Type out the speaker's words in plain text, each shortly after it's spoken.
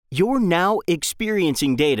You're now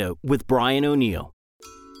experiencing data with Brian O'Neill.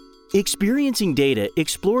 Experiencing Data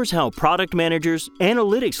explores how product managers,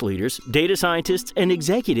 analytics leaders, data scientists, and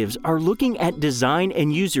executives are looking at design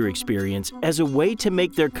and user experience as a way to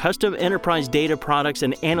make their custom enterprise data products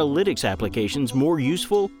and analytics applications more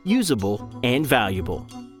useful, usable, and valuable.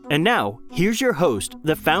 And now, here's your host,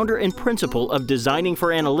 the founder and principal of Designing for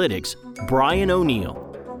Analytics, Brian O'Neill.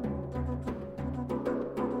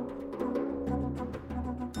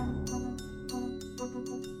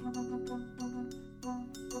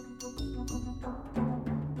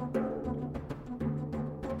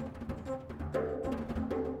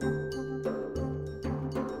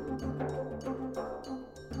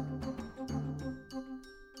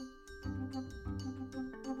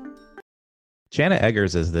 Jana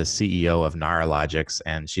Eggers is the CEO of Neuralogix,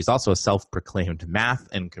 and she's also a self-proclaimed math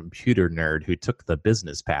and computer nerd who took the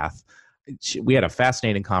business path. We had a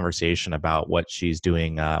fascinating conversation about what she's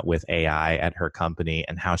doing with AI at her company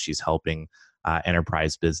and how she's helping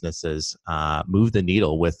enterprise businesses move the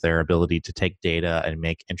needle with their ability to take data and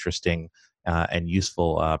make interesting and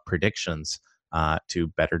useful predictions to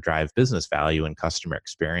better drive business value and customer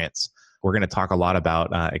experience. We're going to talk a lot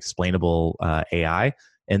about explainable AI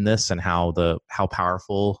in this and how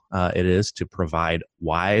powerful it is to provide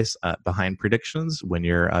whys behind predictions when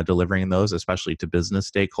you're delivering those, especially to business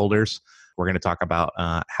stakeholders. We're going to talk about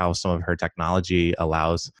how some of her technology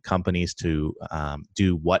allows companies to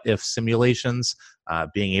do what-if simulations,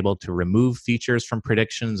 being able to remove features from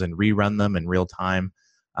predictions and rerun them in real time.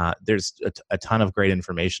 There's a ton of great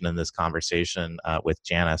information in this conversation with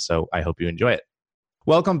Jana, so I hope you enjoy it.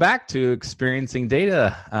 Welcome back to Experiencing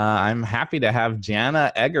Data. I'm happy to have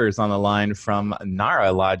Jana Eggers on the line from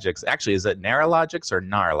Neuralogix. Actually, is it Neuralogix or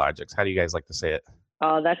Neuralogix? How do you guys like to say it?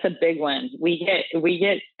 Oh, that's a big one. We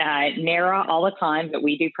get Nara all the time, but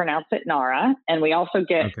we do pronounce it Nara, and we also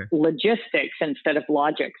get logistics instead of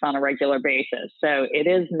logics on a regular basis. So it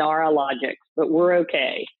is Neuralogix, but we're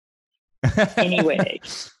okay. Anyway.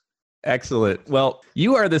 Excellent. Well,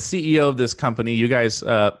 you are the CEO of this company. You guys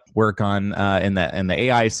work on in the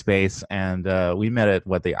AI space, and we met at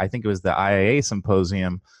I think it was the IAA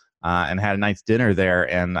symposium, and had a nice dinner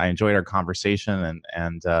there. And I enjoyed our conversation,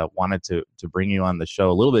 and wanted to bring you on the show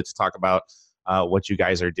a little bit to talk about what you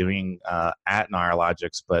guys are doing at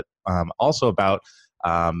Neuralogix, but also about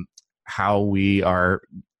how we are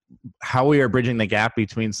bridging the gap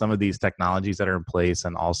between some of these technologies that are in place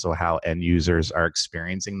and also how end users are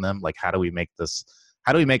experiencing them. Like, how do we make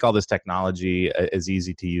all this technology as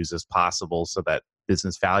easy to use as possible so that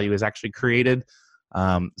business value is actually created?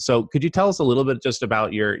 So could you tell us a little bit just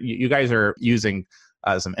about you guys are using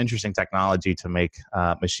some interesting technology to make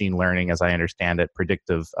machine learning, as I understand it,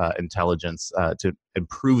 predictive intelligence to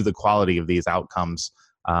improve the quality of these outcomes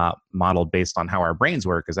modeled based on how our brains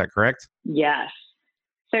work. Is that correct? Yes.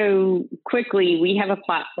 So quickly, we have a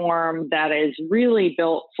platform that is really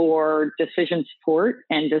built for decision support,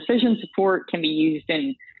 and decision support can be used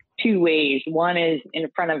in two ways. One is in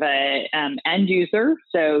front of a end user.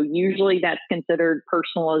 So usually that's considered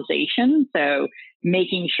personalization. So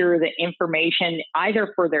making sure that information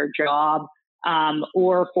either for their job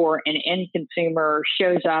or for an end consumer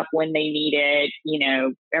shows up when they need it,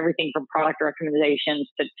 everything from product recommendations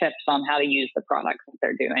to tips on how to use the products that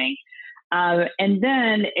they're doing. And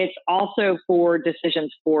then it's also for decision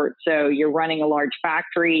support. So you're running a large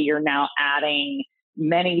factory, you're now adding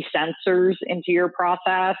many sensors into your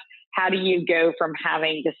process. How do you go from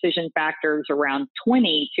having decision factors around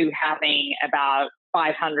 20 to having about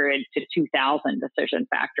 500 to 2,000 decision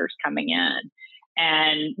factors coming in?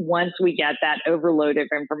 And once we get that overload of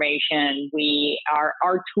information,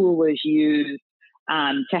 our tool is used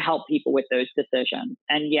to help people with those decisions.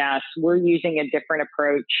 And yes, we're using a different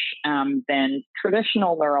approach than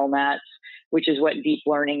traditional neural nets, which is what deep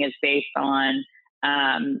learning is based on.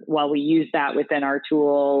 While we use that within our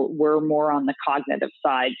tool, we're more on the cognitive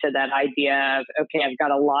side. So that idea of, okay, I've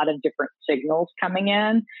got a lot of different signals coming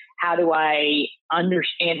in. How do I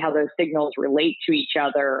understand how those signals relate to each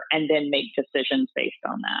other and then make decisions based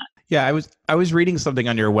on that? Yeah, I was reading something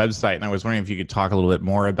on your website, and I was wondering if you could talk a little bit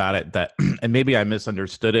more about it. And maybe I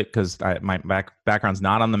misunderstood it because my background's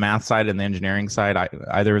not on the math side and the engineering side,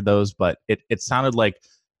 either of those. But it sounded like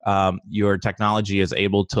your technology is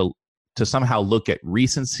able to somehow look at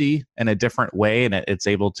recency in a different way, and it's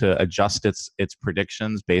able to adjust its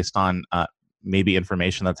predictions based on maybe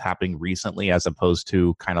information that's happening recently, as opposed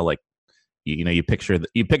to kind of like you picture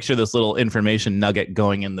this little information nugget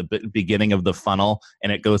going in the beginning of the funnel,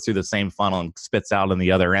 and it goes through the same funnel and spits out on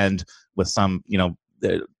the other end with some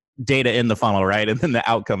data in the funnel, right? And then the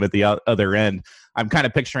outcome at the other end. I'm kind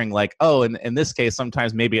of picturing like, oh, in this case,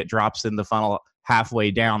 sometimes maybe it drops in the funnel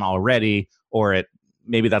halfway down already, or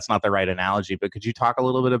maybe that's not the right analogy, but could you talk a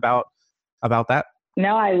little bit about that?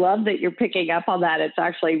 No, I love that you're picking up on that. It's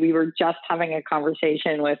actually, we were just having a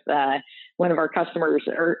conversation with one of our customers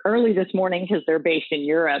early this morning because they're based in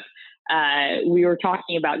Europe. We were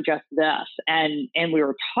talking about just this, and we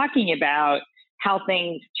were talking about how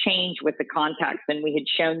things change with the contacts, and we had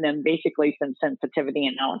shown them basically some sensitivity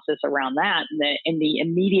analysis around that in the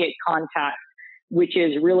immediate contact, which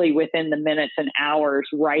is really within the minutes and hours,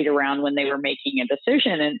 right around when they were making a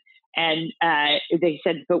decision. And they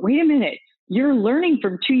said, but wait a minute, you're learning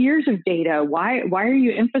from 2 years of data. Why are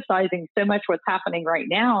you emphasizing so much what's happening right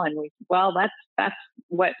now? And that's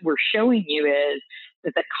what we're showing you is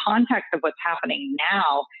that the context of what's happening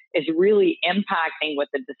now is really impacting what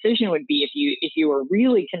the decision would be if you were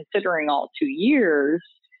really considering all 2 years,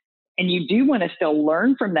 and you do want to still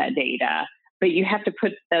learn from that data, but you have to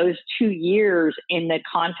put those 2 years in the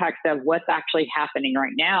context of what's actually happening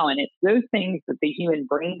right now. And it's those things that the human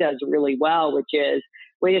brain does really well, which is,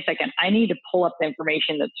 wait a second, I need to pull up the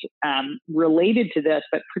information that's related to this,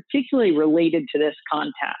 but particularly related to this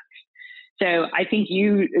context. So I think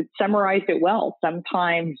you summarized it well.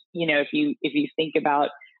 Sometimes, if you think about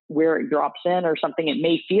where it drops in or something, it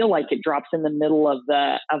may feel like it drops in the middle of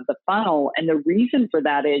the funnel. And the reason for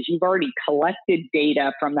that is you've already collected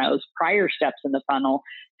data from those prior steps in the funnel,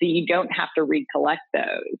 so you don't have to recollect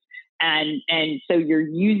those. And so you're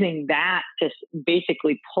using that to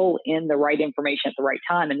basically pull in the right information at the right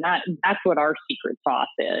time. And that's what our secret sauce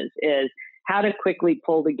is how to quickly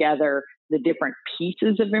pull together the different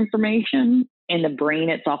pieces of information. In the brain,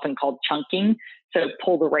 it's often called chunking. So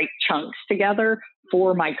pull the right chunks together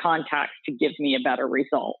for my contacts to give me a better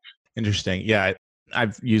result. Interesting. Yeah,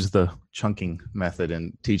 I've used the chunking method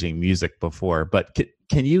in teaching music before, but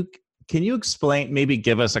can you explain, maybe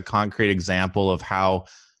give us a concrete example of how?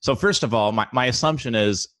 So first of all, my assumption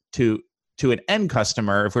is to an end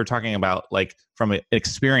customer, if we're talking about like from an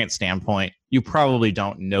experience standpoint, you probably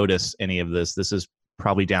don't notice any of this. This is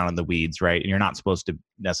probably down in the weeds, right? And you're not supposed to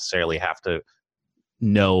necessarily have to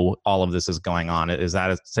know all of this is going on. Is that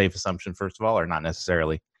a safe assumption, first of all, or not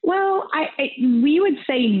necessarily? Well, we would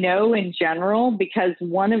say no in general, because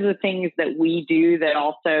one of the things that we do that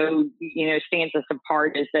also, stands us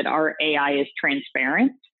apart is that our AI is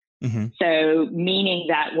transparent. Mm-hmm. So meaning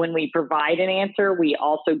that when we provide an answer, we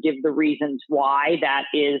also give the reasons why that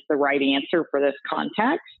is the right answer for this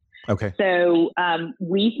context. Okay. So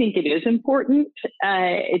we think it is important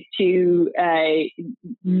to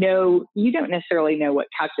know, you don't necessarily know what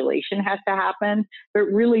calculation has to happen, but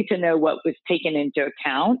really to know what was taken into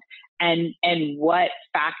account and what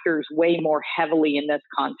factors weigh more heavily in this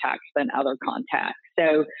context than other contexts.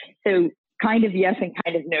 So kind of yes and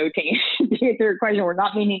kind of no to answer your question. We're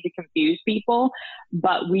not meaning to confuse people,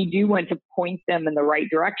 but we do want to point them in the right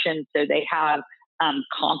direction so they have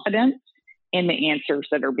confidence in the answers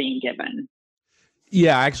that are being given.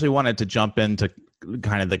 Yeah, I actually wanted to jump into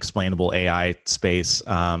kind of the explainable AI space.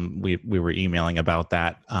 We were emailing about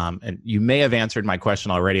that. And you may have answered my question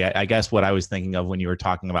already. I guess what I was thinking of when you were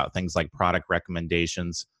talking about things like product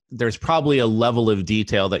recommendations, there's probably a level of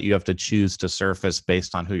detail that you have to choose to surface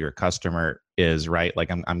based on who your customer is, right?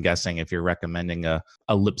 Like I'm guessing if you're recommending a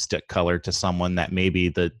lipstick color to someone, that maybe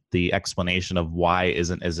the explanation of why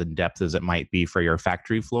isn't as in depth as it might be for your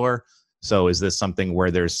factory floor. So is this something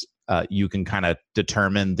where there's you can kind of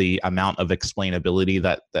determine the amount of explainability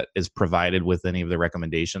that is provided with any of the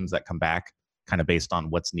recommendations that come back, kind of based on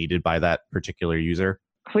what's needed by that particular user?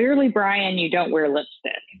 Clearly, Brian, you don't wear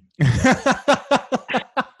lipstick.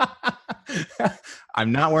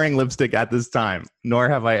 I'm not wearing lipstick at this time, nor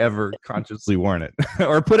have I ever consciously worn it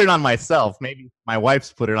or put it on myself. Maybe my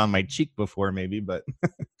wife's put it on my cheek before, maybe, but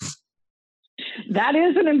that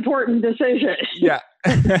is an important decision. Yeah.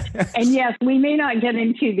 And yes, we may not get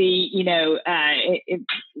into the,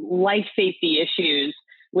 life safety issues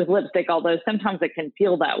with lipstick, although sometimes it can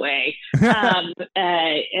feel that way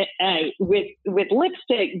with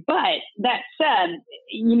lipstick. But that said,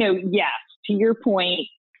 yes, to your point,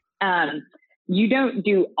 you don't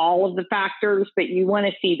do all of the factors, but you want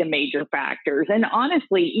to see the major factors. And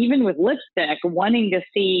honestly, even with lipstick, wanting to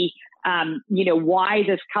see, why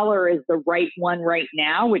this color is the right one right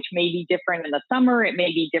now, which may be different in the summer. It may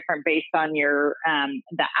be different based on your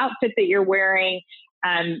the outfit that you're wearing.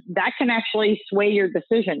 that can actually sway your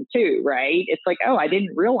decision too, right? It's like, oh, I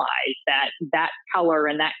didn't realize that color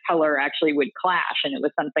and that color actually would clash. And it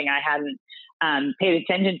was something I hadn't paid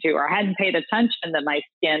attention to, or I hadn't paid attention that my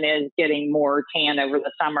skin is getting more tan over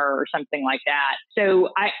the summer or something like that. So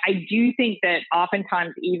I do think that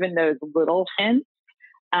oftentimes even those little hints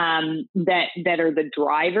that are the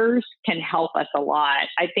drivers can help us a lot.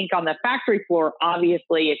 I think on the factory floor,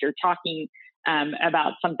 obviously, if you're talking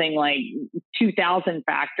about something like 2,000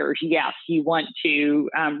 factors, yes, you want to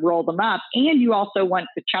roll them up, and you also want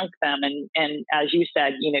to chunk them. And as you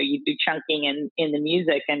said, you do chunking in the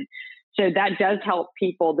music, and so that does help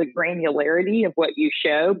people, the granularity of what you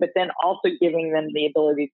show, but then also giving them the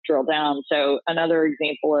ability to drill down. So another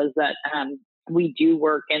example is that we do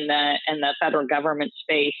work in the federal government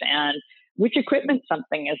space, and which equipment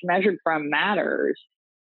something is measured from matters.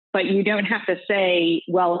 But you don't have to say,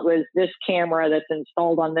 well, it was this camera that's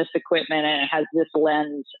installed on this equipment and it has this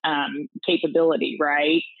lens capability,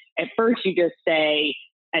 right? At first, you just say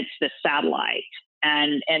it's the satellite,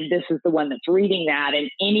 and this is the one that's reading that.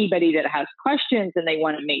 And anybody that has questions and they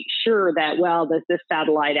want to make sure that, well, does this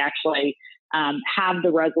satellite actually have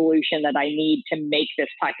the resolution that I need to make this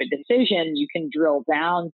type of decision, you can drill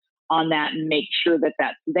down on that and make sure that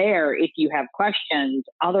that's there if you have questions.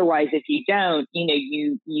 Otherwise, if you don't,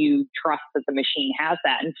 you trust that the machine has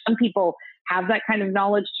that. And some people have that kind of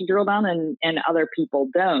knowledge to drill down, and other people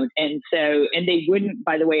don't. And they wouldn't,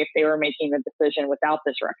 by the way, if they were making the decision without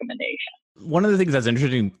this recommendation. One of the things that's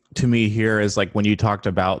interesting to me here is like when you talked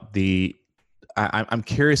about I'm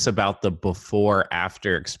curious about the before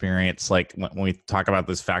after experience. Like when we talk about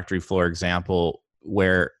this factory floor example,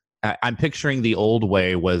 where I'm picturing the old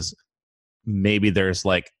way was maybe there's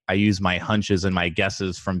like, I use my hunches and my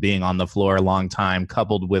guesses from being on the floor a long time,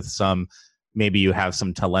 coupled with maybe you have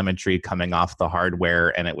some telemetry coming off the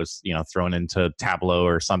hardware and it was, thrown into Tableau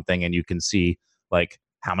or something. And you can see like,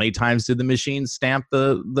 how many times did the machine stamp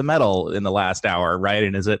the metal in the last hour, right?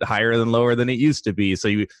 And is it higher than lower than it used to be?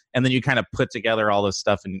 And then you kind of put together all this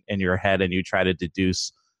stuff in your head and you try to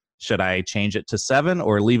deduce, should I change it to 7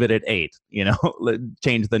 or leave it at 8?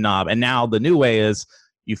 Change the knob. And now the new way is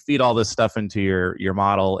you feed all this stuff into your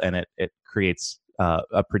model and it creates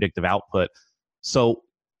a predictive output. So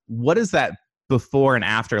what is that before and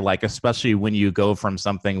after like, especially when you go from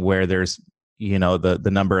something where there's, the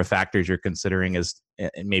number of factors you're considering is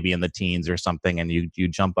maybe in the teens or something, and you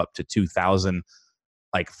jump up to 2,000,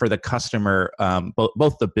 like for the customer,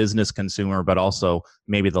 both the business consumer, but also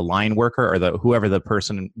maybe the line worker or whoever the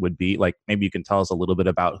person would be. Like maybe you can tell us a little bit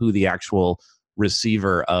about who the actual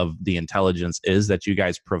receiver of the intelligence is that you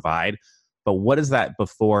guys provide. But what is that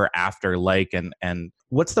before, after like, and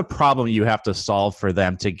what's the problem you have to solve for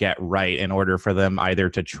them to get right in order for them either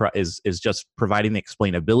to try is just providing the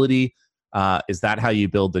explainability? Is that how you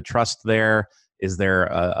build the trust there? Is there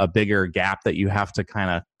a bigger gap that you have to kind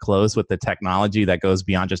of close with the technology that goes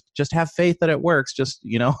beyond just have faith that it works? Just,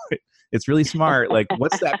 it's really smart. Like,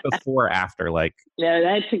 what's that before, after? Like, no,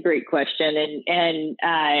 that's a great question. And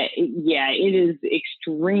it is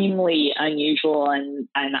extremely unusual. And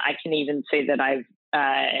I can even say that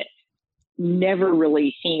I've never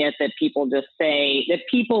really seen it that people just say that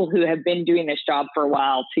people who have been doing this job for a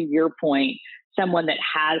while, to your point, someone that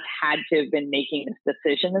has had to have been making this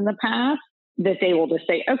decision in the past, that they will just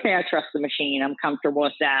say, okay, I trust the machine. I'm comfortable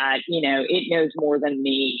with that. It knows more than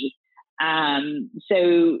me.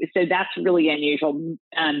 So that's really unusual.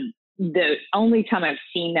 The only time I've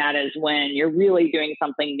seen that is when you're really doing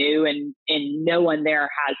something new and no one there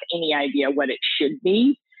has any idea what it should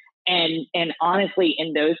be. And honestly,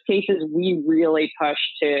 in those cases, we really push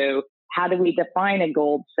to, how do we define a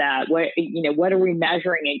gold set? What are we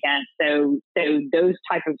measuring against? So those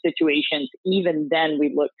type of situations, even then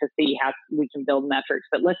we look to see how we can build metrics.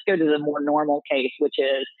 But let's go to the more normal case, which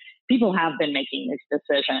is people have been making these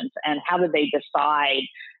decisions, and how do they decide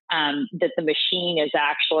that the machine is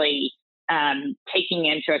actually taking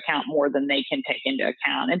into account more than they can take into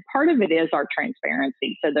account? And part of it is our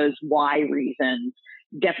transparency. So those why reasons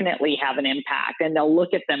definitely have an impact, and they'll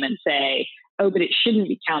look at them and say, oh, but it shouldn't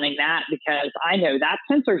be counting that because I know that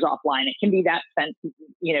sensor's offline. It can be that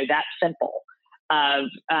simple of,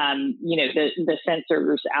 the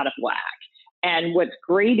sensor's out of whack. And what's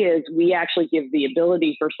great is we actually give the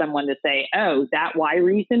ability for someone to say, oh, that why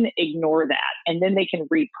reason, ignore that. And then they can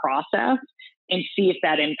reprocess and see if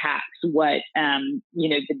that impacts what, the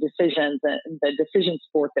decision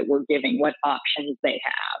support that we're giving, what options they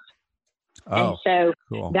have. Oh, and so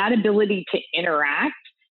cool. That ability to interact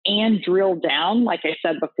and drill down, like I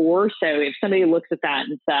said before. So if somebody looks at that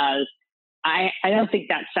and says, I don't think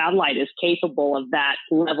that satellite is capable of that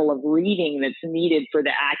level of reading that's needed for the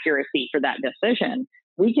accuracy for that decision.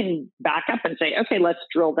 We can back up and say, okay, let's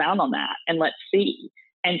drill down on that and let's see.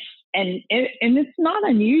 And it's not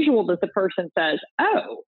unusual that the person says,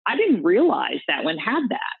 oh, I didn't realize that one had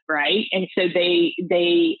that, right? And so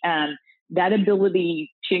that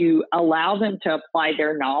ability to allow them to apply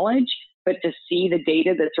their knowledge, but to see the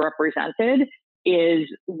data that's represented is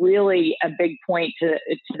really a big point to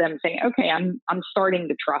them saying, okay, I'm starting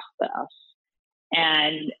to trust this.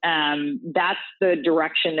 And that's the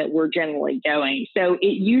direction that we're generally going. So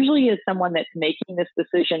it usually is someone that's making this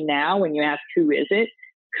decision now. When you ask who is it,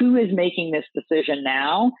 who is making this decision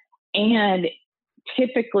now? And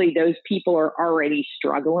typically those people are already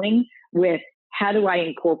struggling with, how do I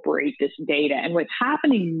incorporate this data? And what's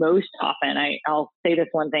happening most often, I'll say this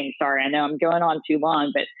one thing, sorry, I know I'm going on too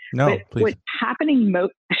long, but what's happening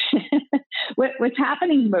what's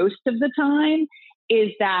happening most of the time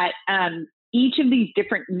is that each of these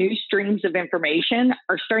different new streams of information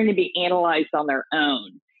are starting to be analyzed on their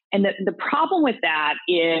own. And the problem with that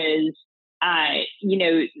is, the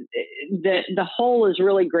whole is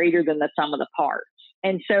really greater than the sum of the parts.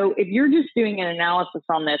 And so if you're just doing an analysis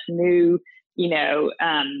on this new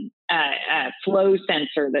flow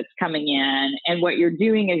sensor that's coming in, and what you're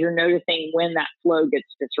doing is you're noticing when that flow gets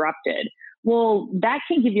disrupted. Well, that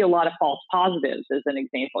can give you a lot of false positives as an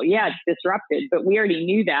example. Yeah, it's disrupted, but we already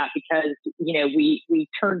knew that because, we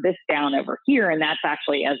turned this down over here, and that's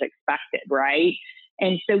actually as expected, right?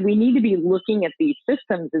 And so we need to be looking at these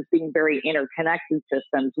systems as being very interconnected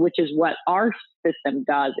systems, which is what our system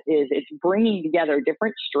does, is it's bringing together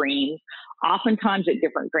different streams, oftentimes at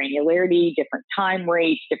different granularity, different time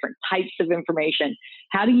rates, different types of information.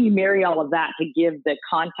 How do you marry all of that to give the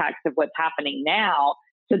context of what's happening now,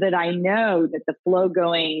 so that I know that the flow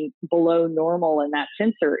going below normal in that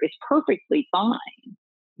sensor is perfectly fine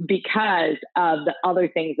because of the other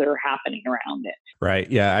things that are happening around it? Right.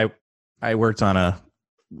 Yeah. I worked on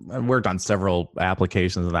several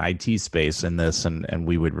applications in the IT space in this, and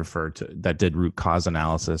we would refer to that did root cause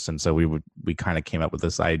analysis. And so we kind of came up with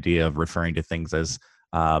this idea of referring to things as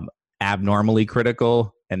abnormally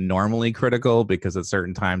critical and normally critical, because at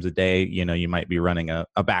certain times of day, you might be running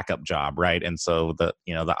a backup job, right? And so the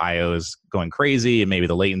IO is going crazy and maybe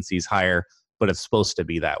the latency is higher, but it's supposed to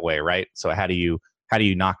be that way, right? So how do you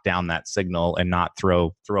knock down that signal and not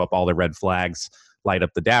throw up all the red flags, light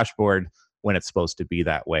up the dashboard when it's supposed to be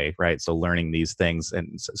that way, right? So learning these things, and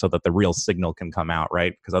so that the real signal can come out,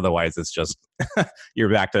 right? Because otherwise it's just you're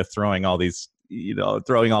back to throwing all this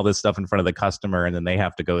stuff in front of the customer, and then they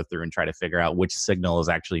have to go through and try to figure out which signal is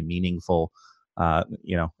actually meaningful,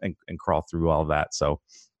 and crawl through all of that. So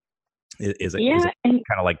is it kind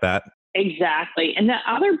of like that? Exactly. And the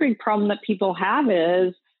other big problem that people have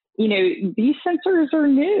is, these sensors are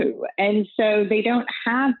new. And so they don't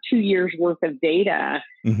have 2 years worth of data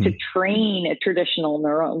to train a traditional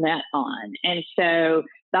neural net on. And so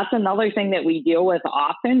that's another thing that we deal with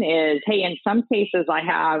often is, hey, in some cases, I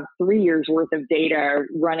have 3 years worth of data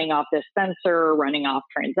running off this sensor, running off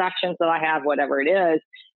transactions that I have, whatever it is.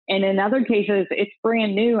 And in other cases, it's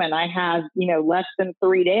brand new and I have, less than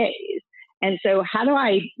 3 days. And so how do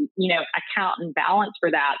I, account and balance for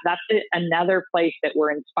that? That's another place that we're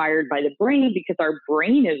inspired by the brain, because our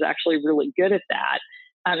brain is actually really good at that.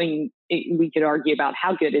 I mean, we could argue about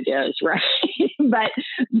how good it is, right? but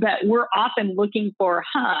we're often looking for,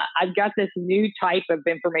 I've got this new type of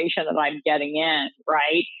information that I'm getting in,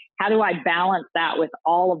 right? How do I balance that with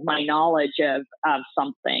all of my knowledge of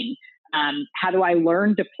something? How do I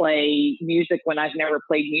learn to play music when I've never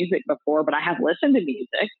played music before, but I have listened to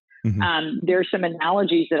music? There's some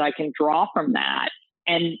analogies that I can draw from that.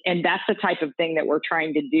 And that's the type of thing that we're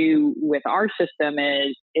trying to do with our system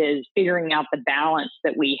is figuring out the balance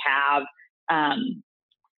that we have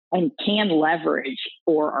and can leverage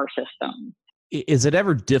for our system. Is it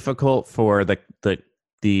ever difficult for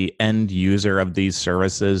the end user of these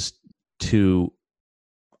services to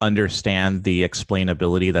understand the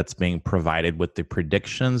explainability that's being provided with the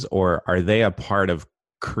predictions, or are they a part of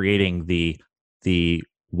creating the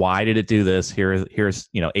why did it do this? Here's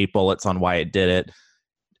 8 bullets on why it did it.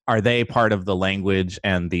 Are they part of the language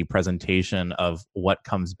and the presentation of what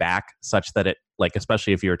comes back, such that it, like,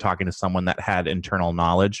 especially if you're talking to someone that had internal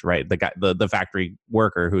knowledge, right? The guy, the factory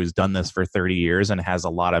worker who's done this for 30 years and has a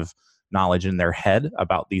lot of knowledge in their head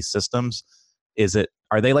about these systems.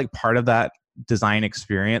 Are they like part of that design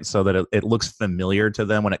experience so that it looks familiar to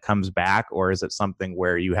them when it comes back? Or is it something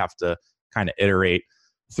where you have to kind of iterate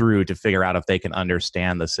through to figure out if they can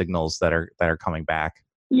understand the signals that are coming back?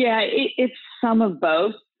 Yeah, it's some of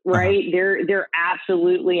both. right? They're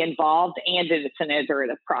absolutely involved, and it's an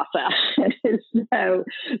iterative process.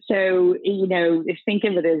 so think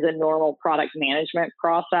of it as a normal product management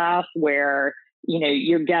process where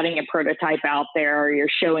you're getting a prototype out there, you're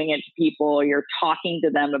showing it to people, you're talking to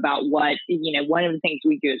them about what, one of the things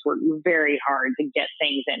we do is work very hard to get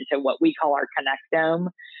things into what we call our connectome,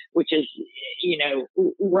 which is,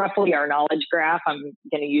 roughly our knowledge graph. I'm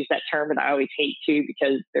going to use that term, but I always hate to,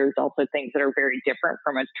 because there's also things that are very different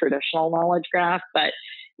from a traditional knowledge graph. But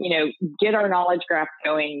get our knowledge graph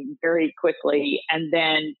going very quickly, and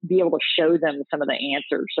then be able to show them some of the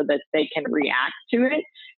answers so that they can react to it.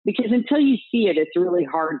 Because until you see it, it's really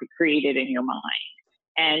hard to create it in your mind.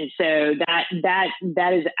 And so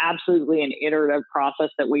that is absolutely an iterative process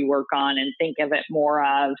that we work on, and think of it more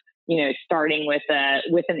of, starting with an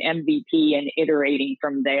MVP and iterating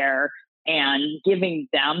from there, and giving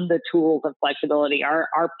them the tools and flexibility. Our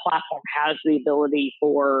platform has the ability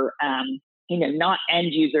for, not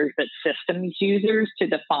end users, but systems users to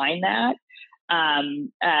define that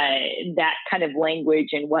kind of language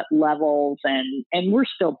and what levels, and we're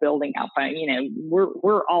still building out,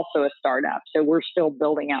 we're also a startup, so we're still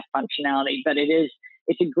building out functionality, but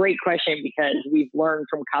it's a great question, because we've learned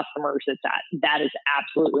from customers that is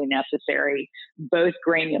absolutely necessary, both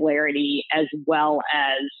granularity as well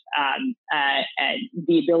as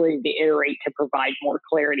the ability to iterate to provide more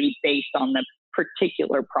clarity based on the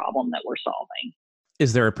particular problem that we're solving.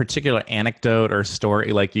 Is there a particular anecdote or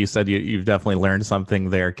story? Like you said, you've definitely learned something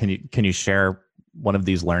there. Can you share one of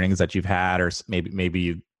these learnings that you've had, or maybe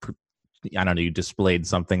you displayed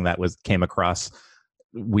something that came across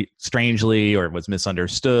strangely, or was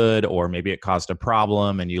misunderstood, or maybe it caused a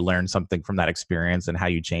problem and you learned something from that experience and how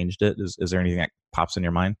you changed it? Is there anything that pops in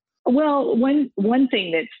your mind? Well, one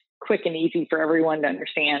thing that's quick and easy for everyone to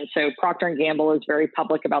understand. So Procter & Gamble is very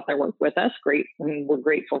public about their work with us. Great. We're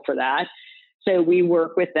grateful for that. So we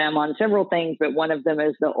work with them on several things, but one of them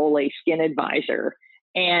is the Olay Skin Advisor.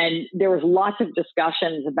 And there was lots of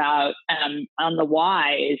discussions about, on the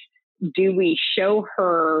whys, do we show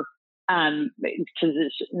her, because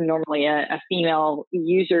it's normally a female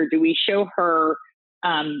user, do we show her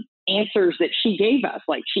answers that she gave us?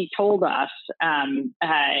 Like, she told us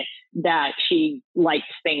that she likes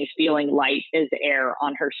things feeling light as air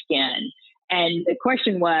on her skin. And the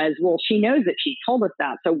question was, well, she knows that she told us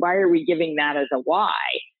that, so why are we giving that as a why?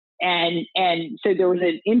 And so there was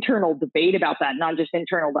an internal debate about that, not just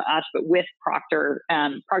internal to us, but with Procter &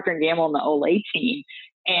 Gamble and the Olay team.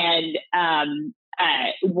 And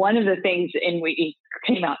one of the things, and it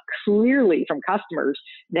came out clearly from customers,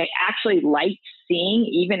 they actually liked seeing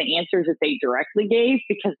even answers that they directly gave,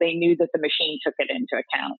 because they knew that the machine took it into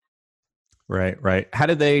account. Right. How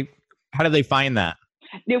did they find that?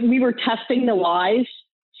 We were testing the whys.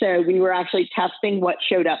 So we were actually testing what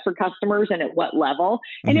showed up for customers and at what level.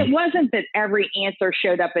 And it wasn't that every answer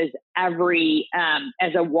showed up as as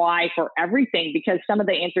a why for everything, because some of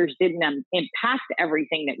the answers didn't impact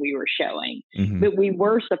everything that we were showing. But we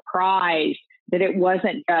were surprised that it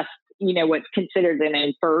wasn't just, what's considered an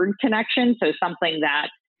inferred connection. So something that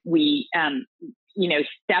we,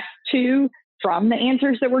 stepped to from the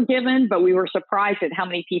answers that were given, but we were surprised at how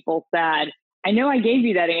many people said, I know I gave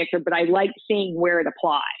you that answer, but I liked seeing where it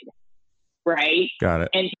applied. Right. Got it.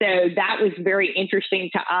 And so that was very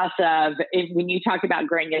interesting to us when you talk about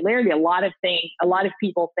granularity, a lot of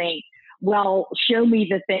people think, well, show me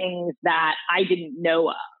the things that I didn't know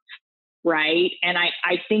of. Right. And I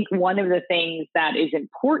think one of the things that is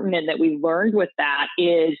important and that we learned with that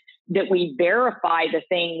is that we verify the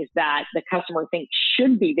things that the customer thinks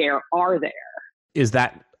should be there are there. Is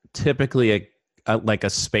that typically like a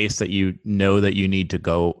space that that you need to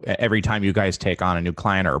go every time you guys take on a new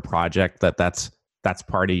client or a project, that's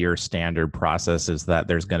part of your standard process, is that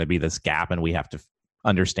there's going to be this gap and we have to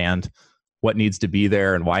understand what needs to be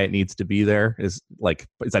there and why it needs to be there? Is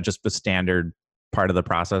that just the standard part of the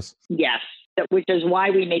process? Yes, which is why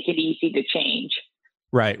we make it easy to change.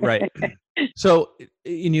 Right. So,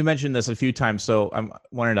 and you mentioned this a few times, so I'm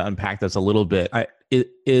wanting to unpack this a little bit.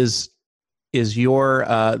 Is your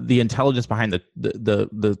the intelligence behind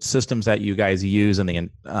the systems that you guys use, and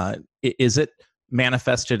is it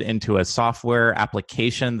manifested into a software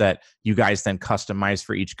application that you guys then customize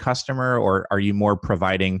for each customer, or are you more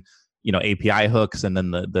providing API hooks, and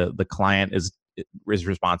then the client is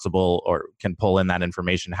responsible or can pull in that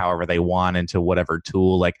information however they want into whatever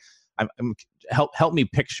tool?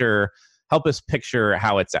 Help us picture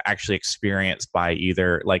how it's actually experienced by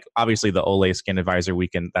either, obviously the Olay Skin Advisor,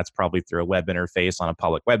 that's probably through a web interface on a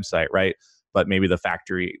public website, right? But maybe the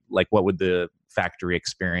factory, what would the factory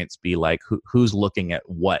experience be like? Who's looking at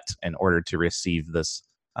what in order to receive this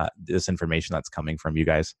this information that's coming from you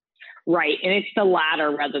guys? Right. And it's the latter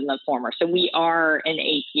rather than the former. So we are an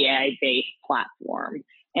API-based platform.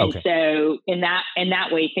 And Okay. so in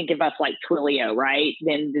that way, think of us like Twilio, right?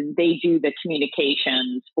 Then they do the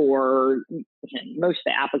communications for most of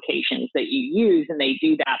the applications that you use. And they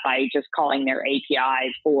do that by just calling their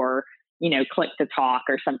APIs for, click to talk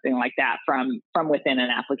or something like that from within an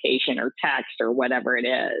application or text or whatever it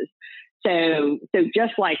is. So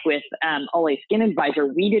just like with Olay Skin Advisor,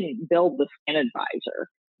 we didn't build the Skin Advisor.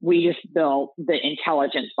 We just built the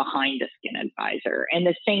intelligence behind the Skin Advisor. And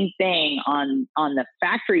the same thing on the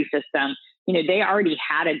factory system. They already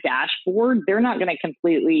had a dashboard. They're not going to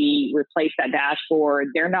completely replace that dashboard.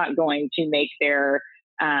 They're not going to make their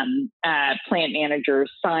plant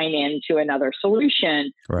managers sign into another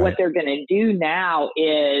solution. Right. What they're going to do now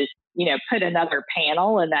is, put another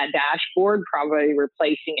panel in that dashboard, probably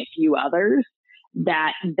replacing a few others.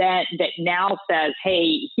 That now says,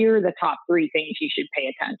 hey, here are the top 3 things you should pay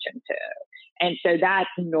attention to. And so that's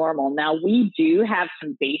normal. Now, we do have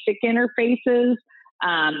some basic interfaces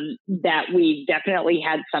that we've definitely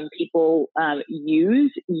had some people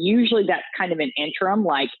use. Usually that's kind of an interim,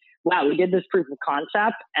 like, wow, we did this proof of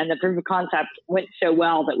concept, and the proof of concept went so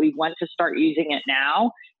well that we want to start using it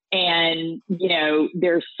now. And,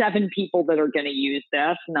 there's 7 people that are going to use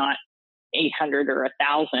this, not 800 or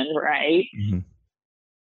 1,000, right? Mm-hmm.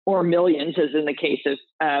 Or millions, as in the case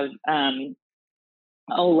of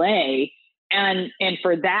Olay. And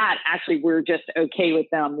for that, actually, we're just okay with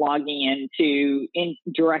them logging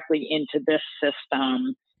directly into this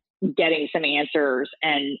system, getting some answers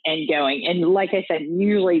and going. And like I said,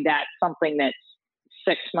 usually that's something that's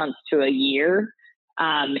 6 months to a year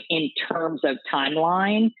in terms of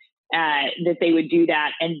timeline that they would do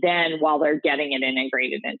that. And then while they're getting it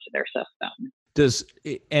integrated into their system.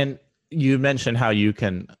 And you mentioned how you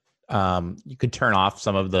could turn off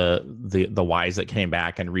some of the Ys that came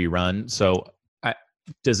back and rerun. So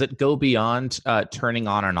does it go beyond turning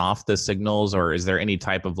on and off the signals, or is there any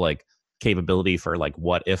type of like capability for like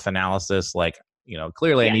what if analysis? Like,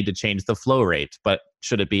 clearly I need to change the flow rate, but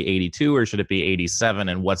should it be 82 or should it be 87?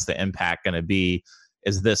 And what's the impact going to be?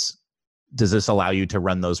 Does this allow you to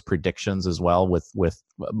run those predictions as well with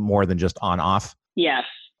more than just on off? Yes.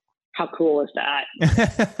 How cool is that?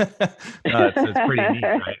 It's pretty neat,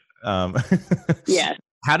 right? Yes.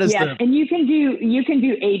 How does and you can do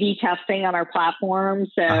A/B testing on our platform.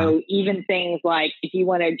 So even things like if you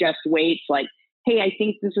want to adjust weights, like, hey, I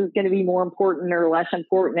think this is going to be more important or less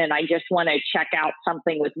important, and I just want to check out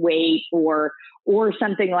something with weight, or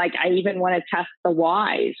something like I even want to test the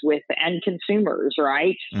Ys with end consumers,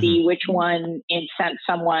 right? See which one incents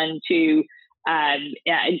someone to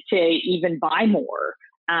even buy more.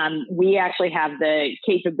 We actually have the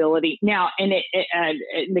capability now, and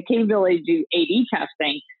the capability to do A/B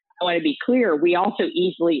testing. I want to be clear. We also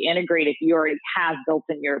easily integrate if you already have built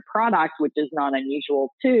in your product, which is not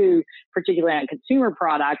unusual too, particularly on consumer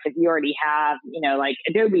products. If you already have, like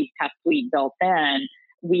Adobe's test suite built in,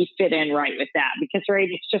 we fit in right with that because, right,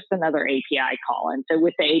 it's just another API call. And so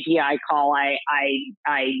with the API call, I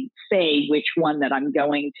say which one that I'm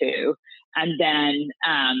going to, and then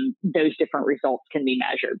those different results can be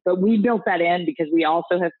measured. But we built that in because we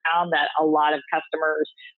also have found that a lot of customers,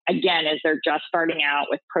 again, as they're just starting out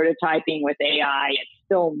with prototyping with AI, it's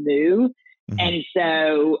still new. And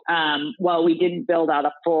so while we didn't build out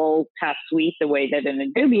a full test suite the way that an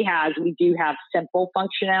Adobe has, we do have simple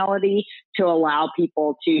functionality to allow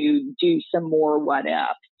people to do some more what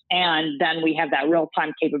if. And then we have that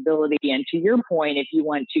real-time capability. And to your point, if you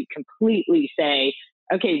want to completely say,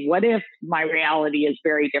 okay, what if my reality is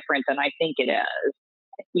very different than I think it is?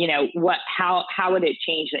 How would it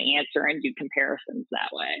change the answer and do comparisons that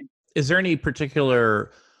way? Is there any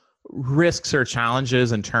particular risks or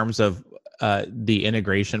challenges in terms of the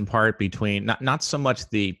integration part between not so much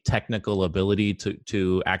the technical ability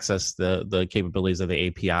to access the capabilities of the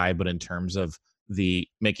API, but in terms of the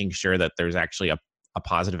making sure that there's actually a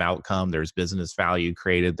positive outcome, there's business value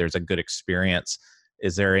created, there's a good experience?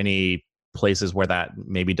 Is there any places where that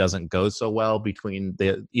maybe doesn't go so well between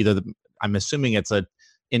I'm assuming it's a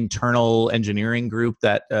internal engineering group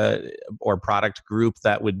that or product group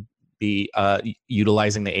that would be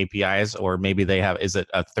utilizing the APIs, or maybe is it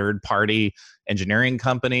a third party engineering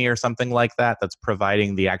company or something like that that's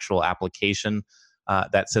providing the actual application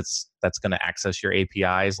that's going to access your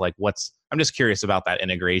APIs? Like I'm just curious about that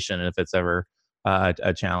integration and if it's ever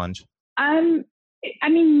a challenge. I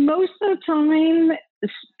mean, most of the time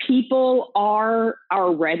people are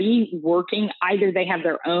already working, either they have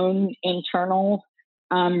their own internal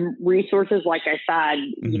resources. Like I said,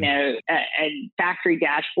 a factory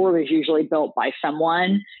dashboard is usually built by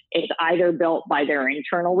someone. It's either built by their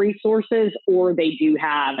internal resources or they do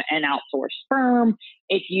have an outsourced firm.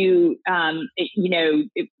 If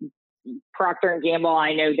Procter & Gamble,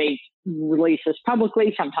 I know they release this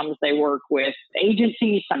publicly. Sometimes they work with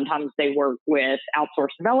agencies. Sometimes they work with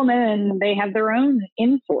outsourced development, and they have their own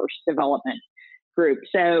in-source development group.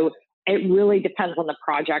 So it really depends on the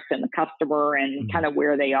project and the customer and kind of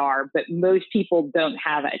where they are. But most people don't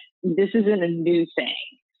have it. This isn't a new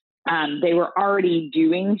thing. They were already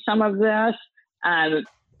doing some of this,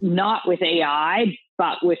 not with AI,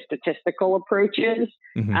 but with statistical approaches.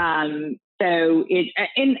 So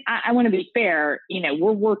and I want to be fair,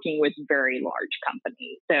 we're working with very large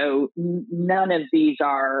companies. So none of these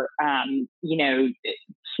are,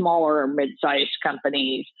 smaller or mid-sized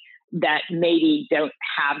companies that maybe don't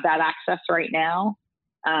have that access right now.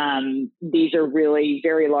 These are really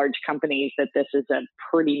very large companies that this is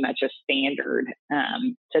pretty much a standard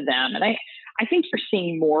to them. And I think you're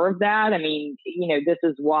seeing more of that. I mean, this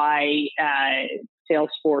is why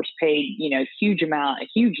Salesforce paid, huge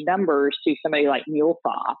numbers to somebody like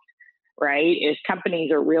MuleSoft, right? Is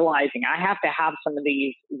companies are realizing I have to have some of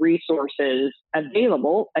these resources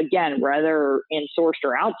available, again, whether in-sourced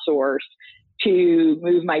or outsourced, to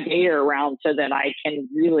move my data around so that I can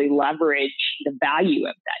really leverage the value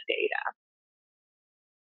of that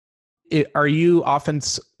data. Are you often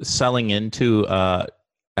selling into a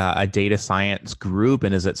data science group,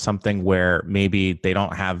 and is it something where maybe they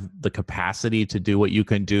don't have the capacity to do what you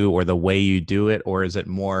can do or the way you do it, or is it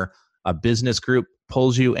more a business group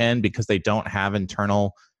pulls you in because they don't have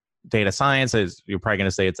internal data science? You're probably going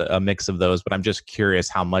to say it's a mix of those, but I'm just curious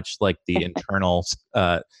how much like the internal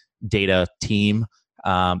data team,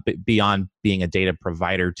 beyond being a data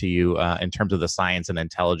provider to you, in terms of the science and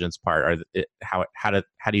intelligence part, how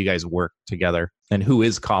do you guys work together, and who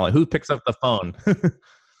picks up the phone?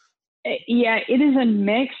 Yeah, it is a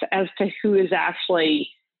mix as to who is actually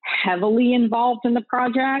heavily involved in the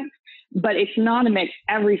project, but it's not a mix.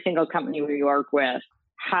 Every single company we work with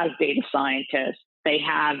has data scientists. They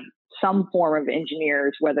have some form of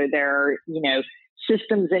engineers, whether they're,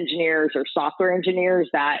 systems engineers or software engineers,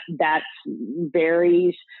 that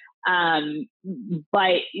varies.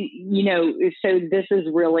 But, so this is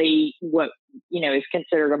really what, is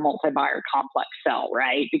considered a multi-buyer complex sell,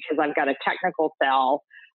 right? Because I've got a technical sell,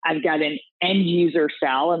 I've got an end user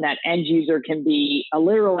sell, and that end user can be a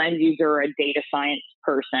literal end user or a data science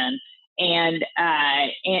person. And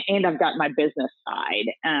I've got my business side,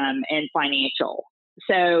 and financial.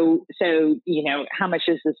 So, how much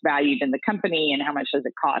is this valued in the company and how much does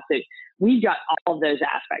it cost? So we've got all of those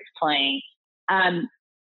aspects playing.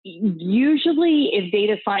 Usually if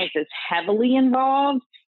data science is heavily involved,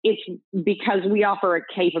 it's because we offer a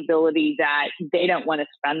capability that they don't want to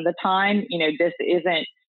spend the time. This isn't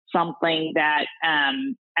something that,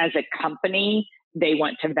 as a company, they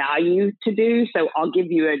want to value to do. So I'll give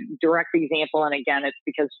you a direct example. And again, it's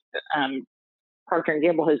because, Procter &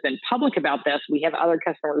 Gamble has been public about this. We have other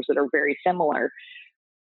customers that are very similar.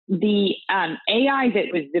 The AI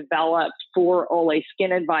that was developed for Olay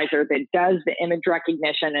Skin Advisor that does the image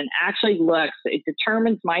recognition and actually it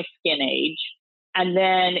determines my skin age, and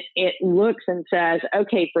then it looks and says,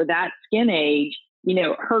 okay, for that skin age,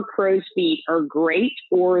 her crow's feet are great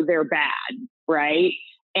or they're bad, right?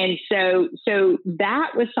 And so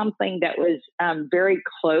that was something that was very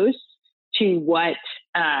close to what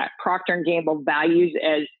Procter & Gamble values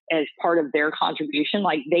as part of their contribution.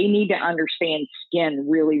 Like, they need to understand skin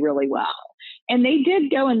really, really well. And they did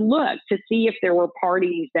go and look to see if there were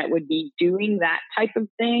parties that would be doing that type of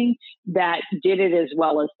thing that did it as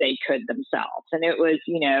well as they could themselves. And it was,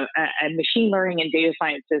 a machine learning and data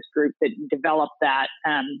sciences group that developed that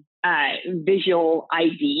visual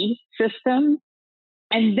ID system.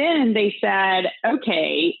 And then they said,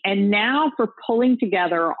 okay, and now for pulling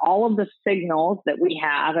together all of the signals that we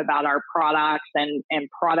have about our products and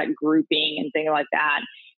product grouping and things like that,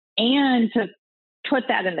 and to put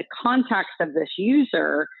that in the context of this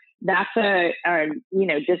user, that's a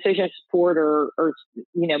decision support or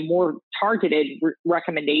more targeted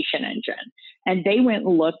recommendation engine. And they went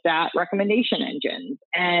and looked at recommendation engines,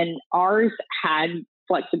 and ours had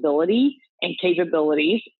flexibility and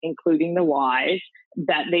capabilities, including the whys,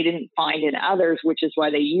 that they didn't find in others, which is why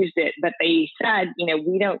they used it. But they said,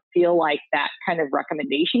 we don't feel like that kind of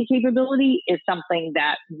recommendation capability is something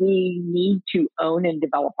that we need to own and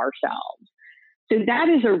develop ourselves. So that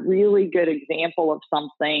is a really good example of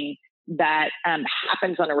something that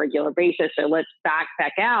happens on a regular basis. So let's back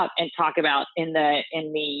out and talk about in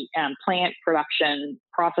the plant production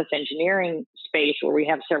process engineering space where we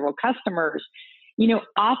have several customers.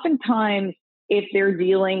 Oftentimes if they're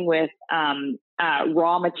dealing with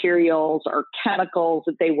raw materials or chemicals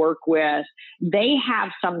that they work with, they have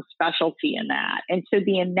some specialty in that. And so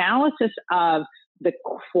the analysis of the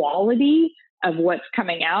quality of what's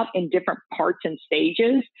coming out in different parts and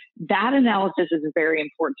stages, that analysis is very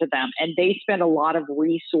important to them. And they spend a lot of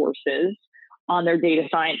resources on their data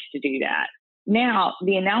science to do that. Now,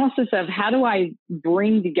 the analysis of how do I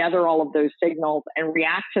bring together all of those signals and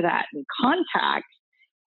react to that in context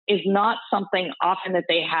is not something often that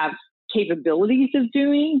they have capabilities of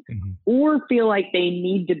doing or feel like they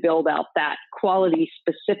need to build out that quality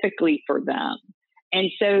specifically for them. And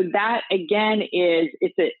so that, again,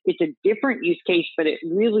 it's a different use case, but it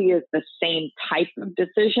really is the same type of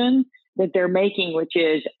decision that they're making, which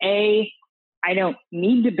is A, I don't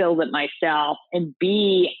need to build it myself, and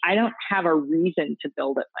B, I don't have a reason to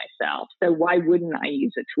build it myself. So why wouldn't I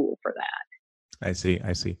use a tool for that? I see.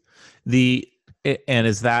 And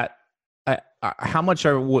is that, how much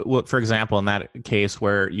are, for example, in that case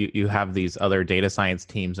where you have these other data science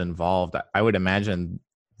teams involved, I would imagine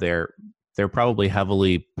they're probably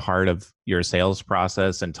heavily part of your sales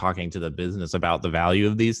process and talking to the business about the value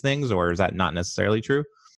of these things, or is that not necessarily true?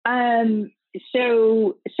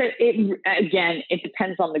 So it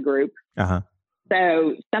depends on the group.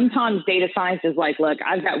 So sometimes data science is like, look,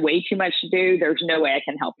 I've got way too much to do. There's no way I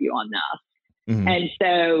can help you on this. And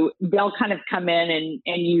so they'll kind of come in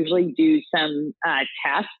and usually do some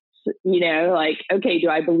tests, like, okay, do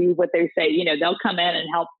I believe what they say? They'll come in and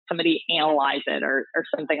help somebody analyze it or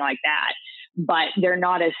something like that. But they're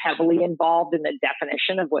not as heavily involved in the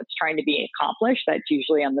definition of what's trying to be accomplished. That's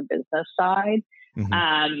usually on the business side.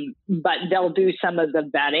 But they'll do some of the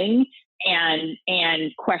vetting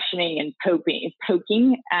and questioning and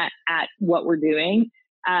poking at what we're doing.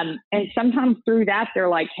 And sometimes through that, they're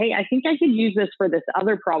like, hey, I think I could use this for this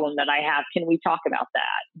other problem that I have. Can we talk about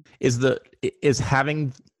that? Is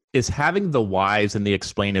having the whys and the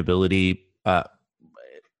explainability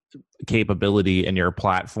capability in your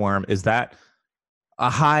platform, is that a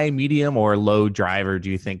high, medium, or low driver, do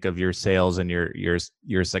you think, of your sales and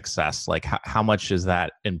your success? Like how much is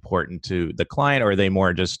that important to the client, or are they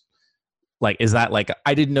more just like, is that like,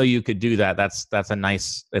 I didn't know you could do that, that's a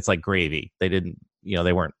nice, it's like gravy, they didn't,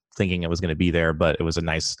 they weren't thinking it was going to be there, but it was a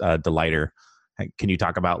nice delighter. Can you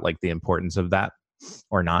talk about like the importance of that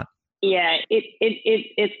or not? Yeah,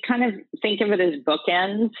 it's kind of, think of it as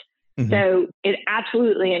bookends. So it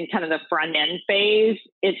absolutely, in kind of the front end phase,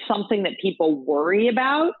 it's something that people worry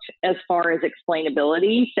about as far as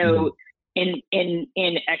explainability. So in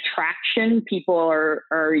attraction, people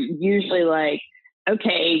are usually like,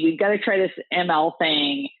 okay, we've got to try this ML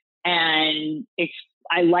thing. And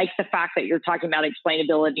I like the fact that you're talking about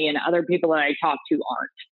explainability, and other people that I talk to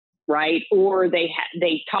aren't, right? Or they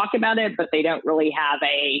talk about it, but they don't really have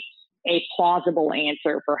a plausible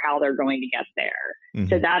answer for how they're going to get there.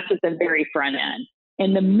 So that's at the very front end.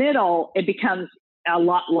 In the middle, it becomes a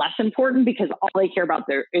lot less important because all they care about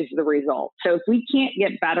there is the result. So if we can't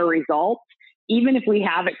get better results, even if we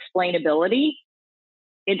have explainability,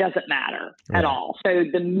 it doesn't matter at all. So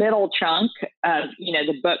the middle chunk of,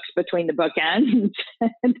 the books between the bookends,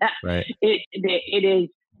 it is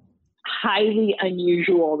highly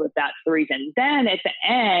unusual that that's the reason. Then at the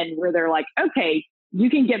end where they're like, okay, you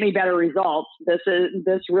can get me better results,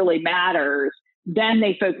 this really matters, then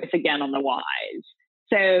they focus again on the whys.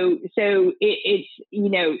 So it's,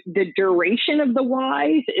 the duration of the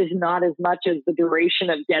whys is not as much as the duration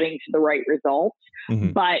of getting to the right results,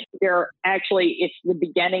 but they're actually, it's the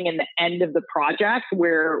beginning and the end of the project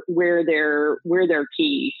where they're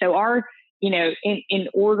key. So our, in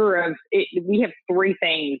order of it, we have three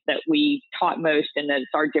things that we taught most, and that's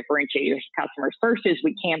our differentiators to customers. First is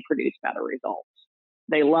we can produce better results.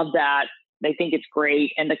 They love that. They think it's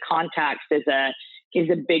great. And the context is a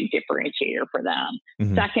big differentiator for them.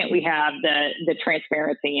 Second, we have the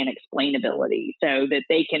transparency and explainability so that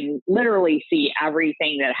they can literally see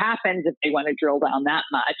everything that happens if they want to drill down that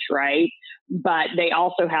much, right? But they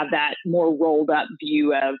also have that more rolled up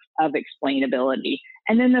view of explainability.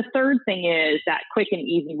 And then the third thing is that quick and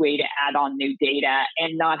easy way to add on new data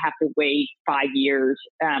and not have to wait 5 years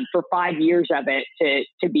for 5 years of it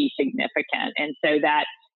to be significant. And so that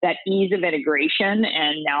ease of integration,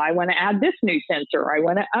 and now I want to add this new sensor, I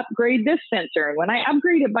want to upgrade this sensor. And when I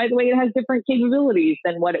upgrade it, by the way, it has different capabilities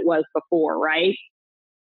than what it was before, right?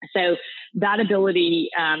 So that ability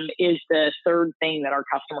is the third thing that our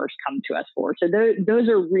customers come to us for. So those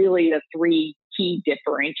are really the three key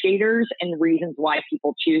differentiators and reasons why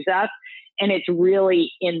people choose us. And it's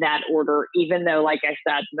really in that order, even though, like I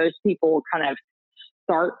said, most people kind of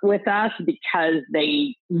start with us because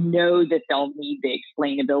they know that they'll need the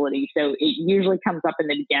explainability. So it usually comes up in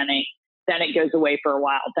the beginning, then it goes away for a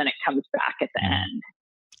while, then it comes back at the end.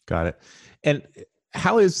 Got it. And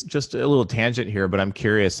how is, just a little tangent here, but I'm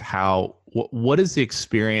curious what is the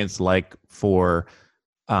experience like for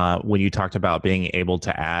when you talked about being able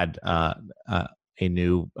to add a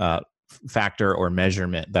new factor or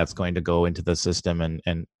measurement that's going to go into the system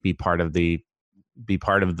and be part of the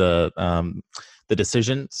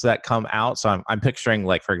decisions that come out. So I'm picturing,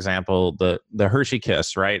 like, for example, the Hershey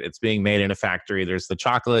Kiss, right? It's being made in a factory. There's the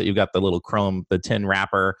chocolate, you've got the little the tin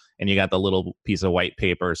wrapper, and you got the little piece of white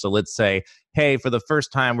paper. So let's say, hey, for the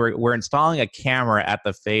first time, we're installing a camera at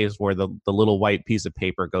the phase where the little white piece of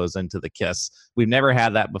paper goes into the Kiss. We've never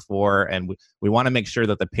had that before, and we want to make sure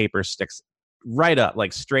that the paper sticks right up,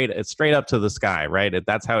 like straight up to the sky, right?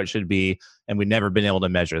 That's how it should be, and we've never been able to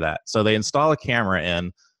measure that. So they install a camera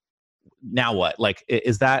in. Now what? Like,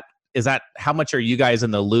 is that how much are you guys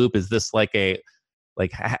in the loop? Is this like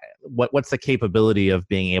what's the capability of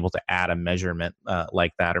being able to add a measurement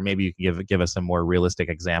like that? Or maybe you can give us a more realistic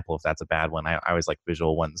example if that's a bad one. I always like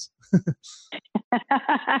visual ones.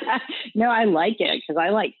 No, I like it because I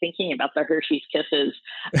like thinking about the Hershey's Kisses.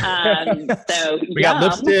 So we got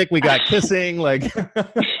lipstick, we got kissing. Like,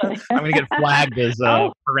 I'm gonna get flagged as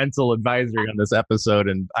parental advisory on this episode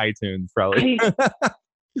in iTunes, probably.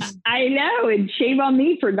 I know, and shame on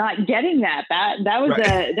me for not getting that. That was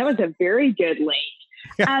right. That was a very good link.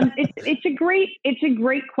 It's a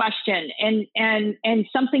great question, and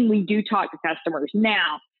something we do talk to customers.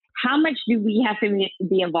 Now, how much do we have to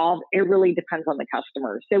be involved? It really depends on the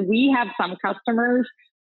customer. So we have some customers.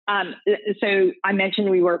 So I mentioned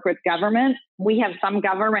we work with government. We have some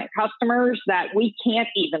government customers that we can't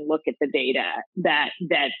even look at the data that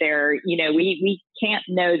they're, we can't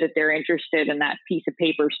know that they're interested in that piece of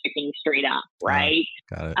paper sticking straight up, right?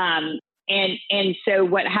 Got it. And so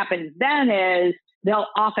what happens then is they'll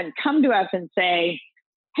often come to us and say,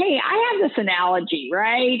 hey, I have this analogy,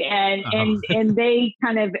 right? And they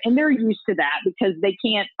and they're used to that because they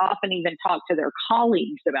can't often even talk to their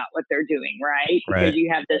colleagues about what they're doing, right? Because you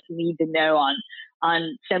have this need to know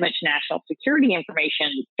on so much national security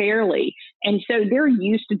information fairly. And so they're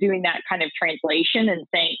used to doing that kind of translation and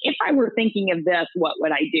saying, if I were thinking of this, what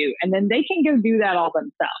would I do? And then they can go do that all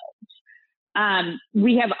themselves.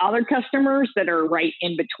 We have other customers that are right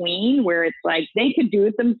in between where it's like they could do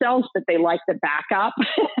it themselves, but they like the backup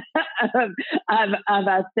of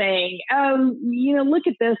us saying, oh, look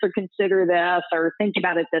at this or consider this or think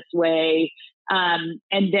about it this way. And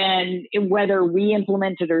then whether we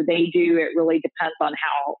implement it or they do, it really depends on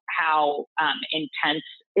how intense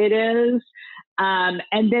it is.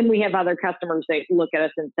 And then we have other customers that look at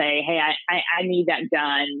us and say, hey, I need that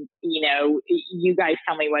done. You guys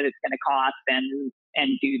tell me what it's going to cost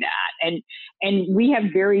and do that. And we have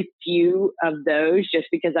very few of those just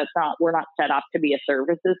because we're not set up to be a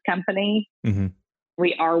services company. Mm-hmm.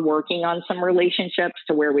 We are working on some relationships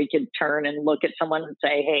to where we could turn and look at someone and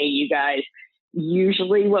say, hey, you guys,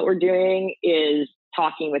 usually what we're doing is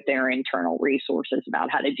talking with their internal resources about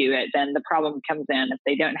how to do it. Then the problem comes in if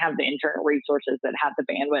they don't have the internal resources that have the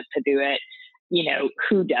bandwidth to do it,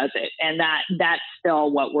 who does it? And that's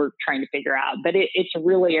still what we're trying to figure out. But it's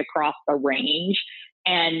really across the range.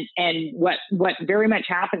 And what very much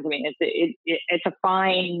happens, it's a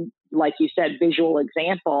fine, like you said, visual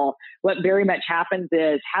example. What very much happens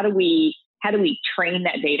is how do we train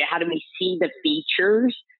that data? How do we see the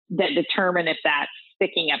features that determine if that's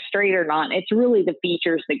sticking up straight or not? It's really the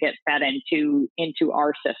features that get fed into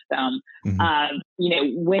our system.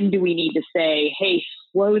 Mm-hmm. When do we need to say, hey,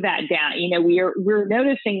 slow that down? We're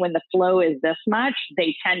noticing when the flow is this much,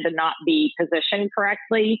 they tend to not be positioned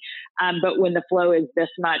correctly. But when the flow is this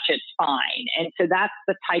much, it's fine. And so that's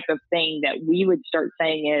the type of thing that we would start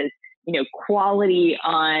saying is, quality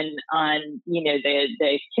on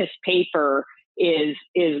the KISS paper is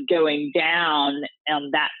going down,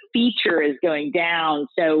 and that feature is going down.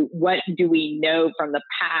 So what do we know from the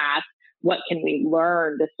past? What can we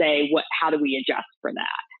learn to say, how do we adjust for that?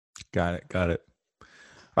 Got it.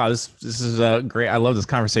 Wow, this is great. I love this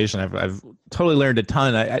conversation. I've totally learned a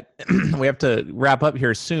ton. We have to wrap up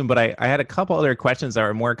here soon, but I had a couple other questions that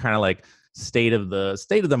were more kind of like state of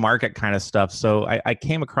the market kind of stuff. So I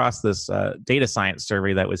came across this data science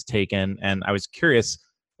survey that was taken, and I was curious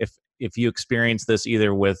if you experienced this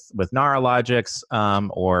either with Naralogics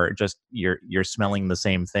or just you're smelling the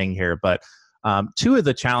same thing here. But Two of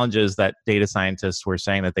the challenges that data scientists were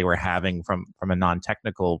saying that they were having from a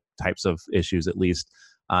non-technical types of issues, at least,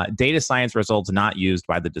 data science results not used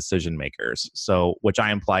by the decision makers. So, which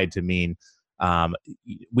I implied to mean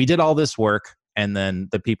we did all this work, and then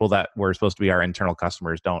the people that were supposed to be our internal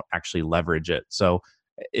customers don't actually leverage it. So,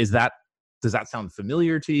 does that sound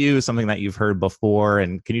familiar to you? Something that you've heard before?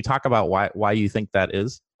 And can you talk about why you think that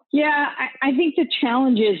is? Yeah, I think the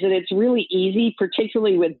challenge is that it's really easy,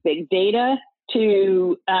 particularly with big data,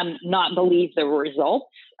 to not believe the results.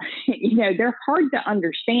 They're hard to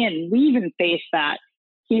understand. We even face that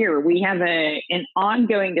here. We have an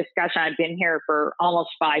ongoing discussion. I've been here for almost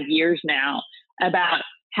 5 years now about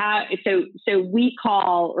how. So we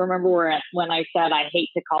call. Remember when I said I hate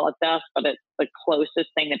to call it this, but it's the closest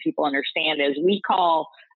thing that people understand is we call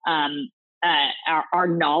our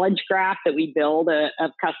knowledge graph that we build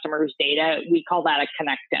of customers' data. We call that a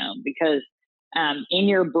connectome because in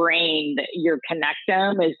your brain, your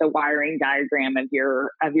connectome is the wiring diagram of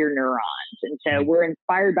your neurons. And so we're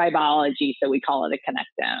inspired by biology, so we call it a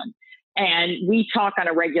connectome. And we talk on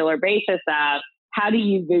a regular basis of how do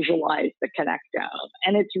you visualize the connectome?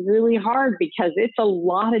 And it's really hard because it's a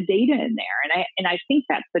lot of data in there. And I think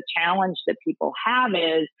that's the challenge that people have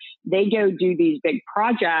is they go do these big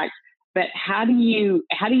projects, but how do you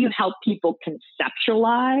help people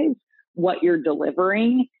conceptualize what you're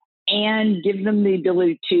delivering and give them the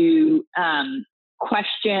ability to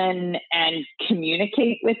question and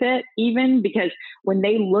communicate with it, even because when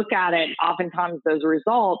they look at it, oftentimes those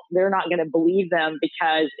results, they're not going to believe them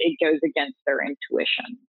because it goes against their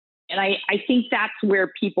intuition. And I think that's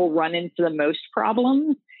where people run into the most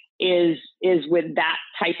problems is with that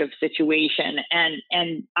type of situation.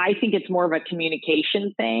 And I think it's more of a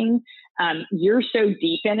communication thing. You're so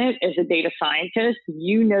deep in it as a data scientist,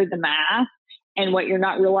 you know the math, and what you're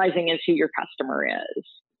not realizing is who your customer is.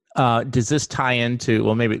 Does this tie into,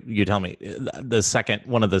 well, maybe you tell me,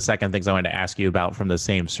 one of the second things I wanted to ask you about from the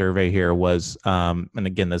same survey here was, and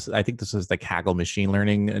again, I think this is the Kaggle machine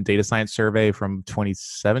learning and data science survey from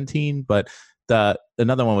 2017, but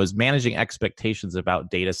another one was managing expectations about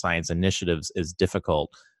data science initiatives is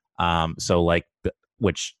difficult.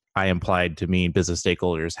 Which I implied to mean business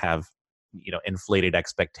stakeholders have, inflated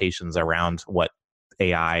expectations around what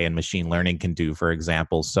AI and machine learning can do, for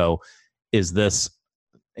example. So is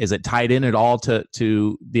it tied in at all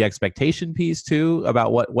to the expectation piece too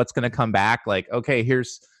about what's going to come back? Like, okay,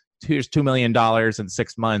 here's $2 million in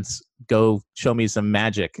 6 months, go show me some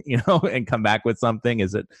magic, and come back with something.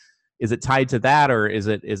 Is it tied to that, or is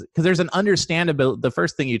it because there's an understandability? The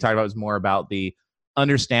first thing you talked about was more about the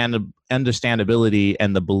understandability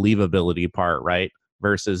and the believability part, right?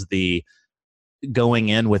 Versus the going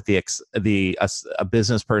in with a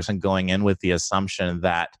business person going in with the assumption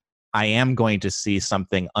that I am going to see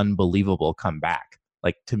something unbelievable come back.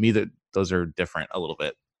 Like, to me, those are different a little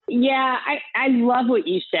bit. Yeah, I love what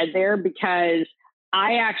you said there because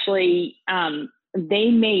I actually, they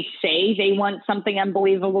may say they want something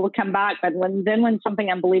unbelievable to come back, but when something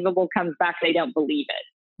unbelievable comes back, they don't believe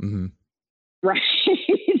it. Mm-hmm. Right.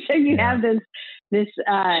 So you have this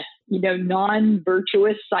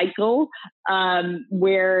non-virtuous cycle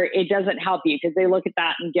where it doesn't help you because they look at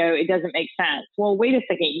that and go, it doesn't make sense. Well, wait a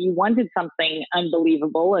second. You wanted something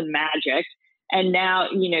unbelievable and magic, and now,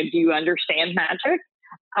 do you understand magic?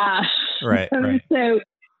 Right. So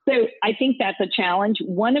I think that's a challenge.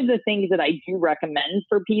 One of the things that I do recommend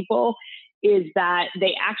for people is that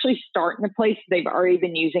they actually start in a place they've already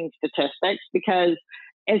been using statistics, because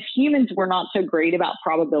as humans, we're not so great about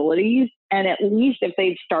probabilities. And at least if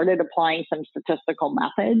they've started applying some statistical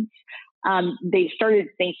methods, they started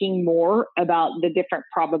thinking more about the different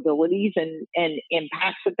probabilities and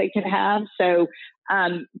impacts that they could have. So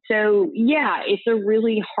yeah, it's a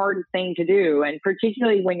really hard thing to do. And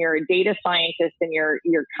particularly when you're a data scientist and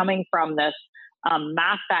you're coming from this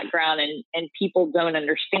math background and people don't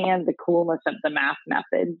understand the coolness of the math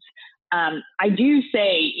methods. I do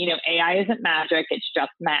say, AI isn't magic, it's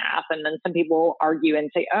just math. And then some people argue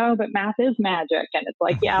and say, oh, but math is magic. And it's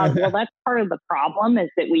like, yeah, well, that's part of the problem is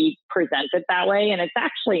that we present it that way. And it's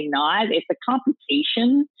actually not. It's a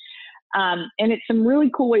computation. And it's some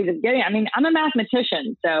really cool ways of getting it. I mean, I'm a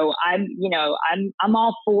mathematician, so I'm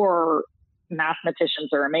all for mathematicians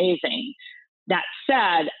are amazing. That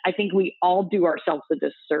said, I think we all do ourselves a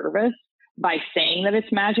disservice by saying that it's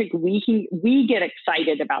magic. We get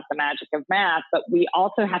excited about the magic of math, but we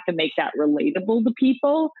also have to make that relatable to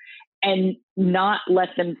people and not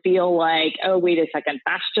let them feel like, oh, wait a second,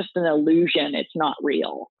 that's just an illusion. It's not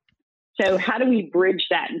real. So how do we bridge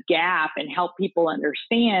that gap and help people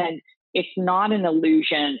understand it's not an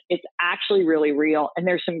illusion. It's actually really real. And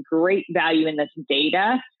there's some great value in this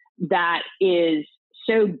data that is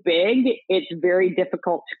so big, it's very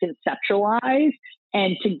difficult to conceptualize.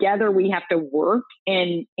 And together we have to work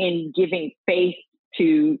in giving faith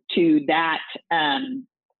to that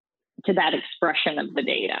expression of the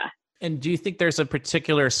data. And do you think there's a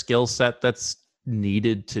particular skill set that's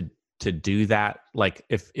needed to do that? Like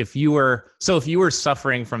if you were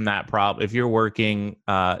suffering from that problem, if you're working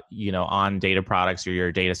on data products, or you're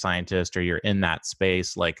a data scientist, or you're in that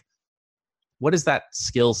space, like what is that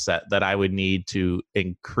skill set that I would need to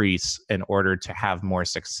increase in order to have more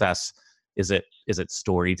success? Is it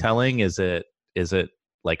storytelling? Is it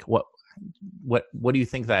like what do you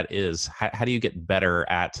think that is? How do you get better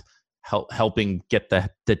at helping get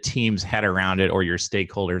the team's head around it, or your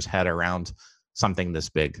stakeholders' head around something this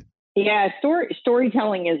big? Yeah,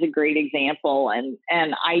 storytelling is a great example,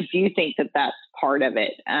 and I do think that that's part of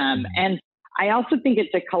it. And I also think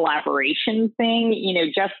it's a collaboration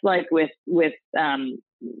thing. Just like with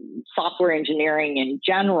software engineering in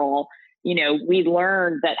general, we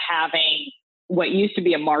learned that having what used to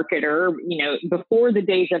be a marketer, before the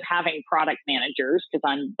days of having product managers, because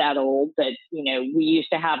I'm that old, that, we used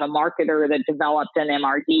to have a marketer that developed an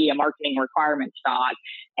MRD, a marketing requirements doc,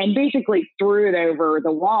 and basically threw it over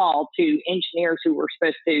the wall to engineers who were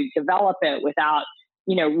supposed to develop it without,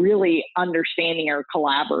 really understanding or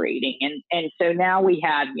collaborating. And so now we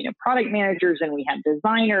have, product managers, and we have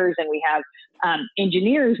designers, and we have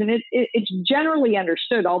engineers, and it's generally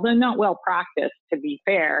understood, although not well practiced, to be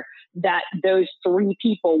fair, that those three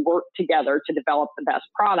people work together to develop the best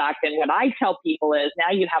product. And what I tell people is,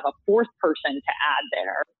 now you have a fourth person to add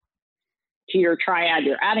there to your triad.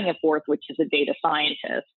 You're adding a fourth, which is a data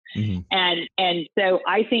scientist. Mm-hmm. And so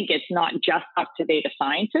I think it's not just up to data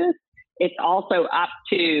scientists. It's also up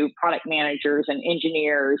to product managers and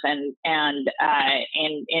engineers and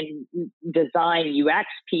design UX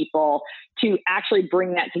people to actually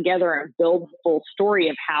bring that together and build the full story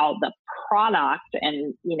of how the product,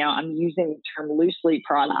 and I'm using the term loosely,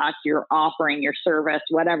 product, your offering, your service,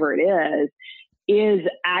 whatever it is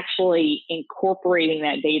actually incorporating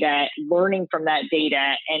that data, learning from that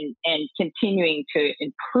data, and continuing to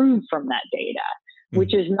improve from that data, mm-hmm.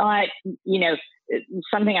 which is not,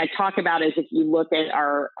 something I talk about is, if you look at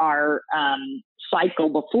our cycle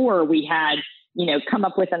before, we had, come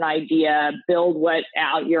up with an idea, build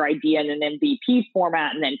out your idea in an MVP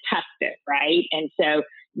format, and then test it, right? And so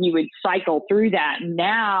you would cycle through that.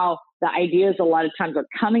 Now the ideas a lot of times are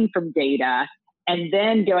coming from data, and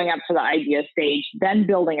then going up to the idea stage, then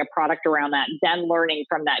building a product around that, then learning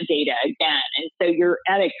from that data again. And so you're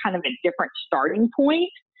at a kind of a different starting point.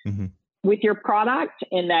 Mm-hmm. with your product,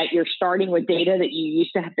 in that you're starting with data that you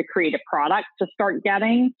used to have to create a product to start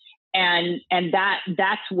getting. And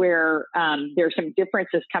that's where there's some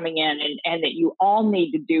differences coming in, and that you all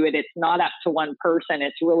need to do it. It's not up to one person.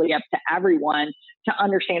 It's really up to everyone to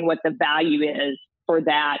understand what the value is for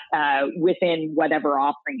that within whatever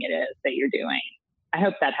offering it is that you're doing. I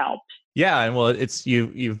hope that helped. Yeah, and well, it's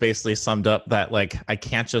you've basically summed up that, like, I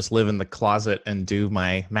can't just live in the closet and do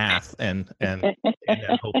my math and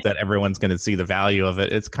hope that everyone's going to see the value of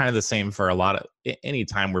it. It's kind of the same for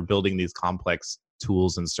anytime we're building these complex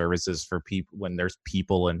tools and services for people, when there's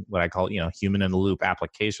people and what I call, human in the loop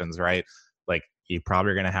applications, right? Like, you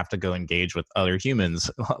probably are going to have to go engage with other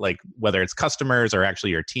humans, like whether it's customers or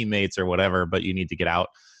actually your teammates or whatever, but you need to get out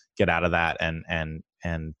of that.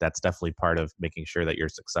 And that's definitely part of making sure that you're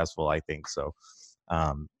successful, I think. So,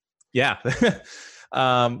 yeah.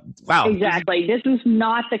 Wow. Exactly. This is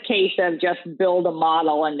not the case of just build a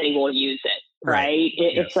model and they will use it, right?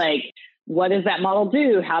 It's like, what does that model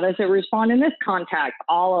do? How does it respond in this context?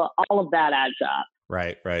 All of that adds up.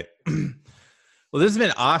 Right. Well, this has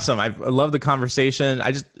been awesome. I love the conversation.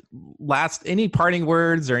 Any parting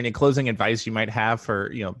words or any closing advice you might have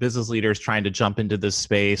for, business leaders trying to jump into this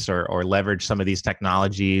space or leverage some of these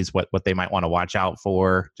technologies, what they might want to watch out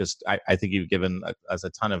for? I think you've given us a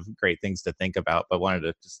ton of great things to think about, but wanted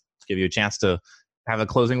to just give you a chance to have a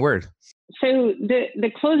closing word. So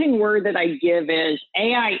the closing word that I give is,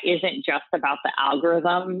 AI isn't just about the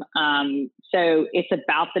algorithm. So it's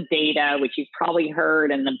about the data, which you've probably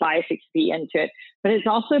heard, and the bias expedient into it, but it's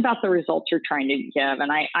also about the results you're trying to give.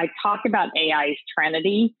 And I talk about AI's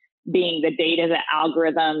trinity being the data, the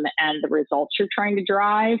algorithm, and the results you're trying to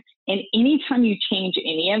drive. And anytime you change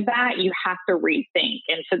any of that, you have to rethink.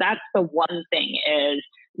 And so that's the one thing, is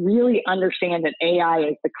really understand that AI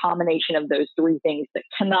is the combination of those three things that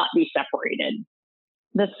cannot be separated.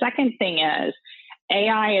 The second thing is,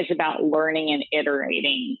 AI is about learning and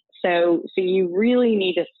iterating. So you really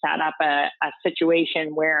need to set up a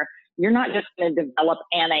situation where you're not just going to develop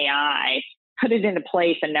an AI, put it into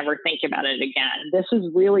place and never think about it again. This is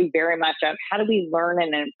really very much of how do we learn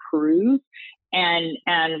and improve? And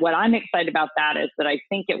what I'm excited about that is that I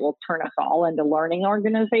think it will turn us all into learning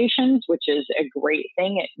organizations, which is a great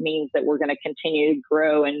thing. It means that we're going to continue to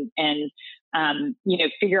grow and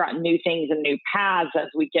figure out new things and new paths as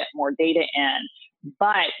we get more data in.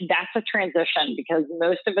 But that's a transition because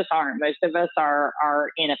most of us aren't. Most of us are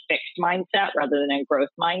in a fixed mindset rather than a growth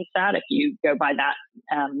mindset. If you go by that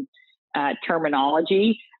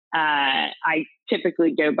terminology, I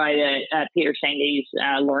typically go by the Peter Sande's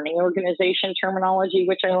learning organization terminology,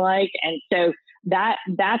 which I like. And so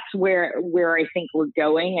that's where I think we're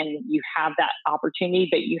going. And you have that opportunity,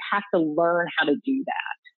 but you have to learn how to do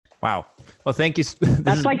that. Wow. Well, thank you.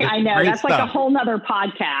 That's like, I know, that's stuff. Like a whole nother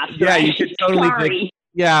podcast. Yeah, right? You could totally. Sorry.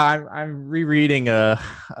 I'm rereading I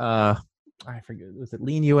forget, was it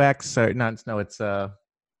Lean UX or not? No, it's I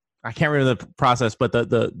can't remember the process, but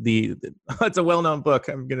the it's a well-known book.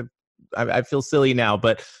 I feel silly now,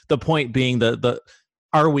 but the point being the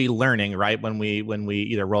are we learning, right? When we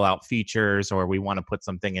either roll out features or we want to put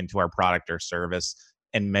something into our product or service,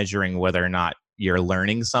 and measuring whether or not you're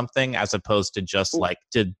learning something, as opposed to just like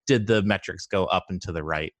did the metrics go up and to the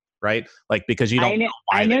right? Like, because you don't know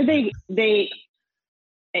why. I know they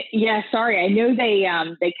sorry, I know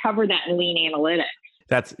they cover that in Lean Analytics.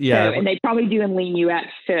 That's yeah, so, and they probably do in Lean UX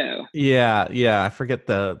too. Yeah. I forget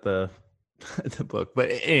the book, but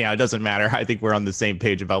anyhow, it doesn't matter. I think we're on the same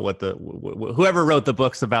page about what whoever wrote the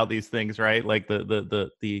books about these things, right? Like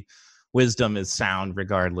the wisdom is sound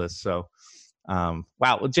regardless. So, wow.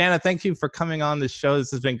 Well, Jana, thank you for coming on the show.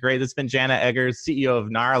 This has been great. This has been Jana Eggers, CEO of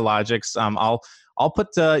Naralogics. I'll put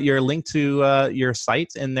your link to your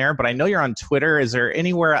site in there, but I know you're on Twitter. Is there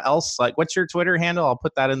anywhere else? Like, what's your Twitter handle? I'll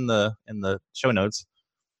put that in the show notes.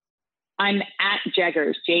 I'm at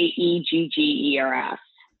Jeggers, Jeggers.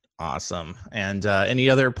 Awesome. And any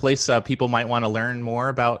other place people might want to learn more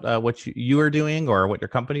about what you are doing or what your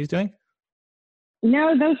company is doing?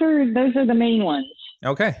 No, those are the main ones.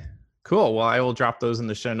 Okay, cool. Well, I will drop those in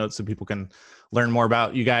the show notes so people can learn more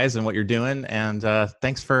about you guys and what you're doing. And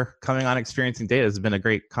thanks for coming on Experiencing Data. It's been a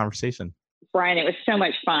great conversation. Brian, it was so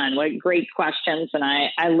much fun. What great questions. And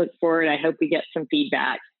I look forward. I hope we get some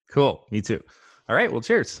feedback. Cool. Me too. All right. Well,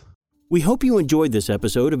 cheers. We hope you enjoyed this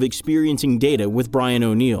episode of Experiencing Data with Brian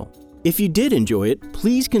O'Neill. If you did enjoy it,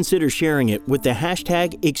 please consider sharing it with the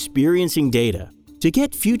hashtag #ExperiencingData. To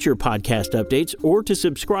get future podcast updates or to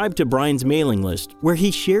subscribe to Brian's mailing list, where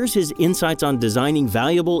he shares his insights on designing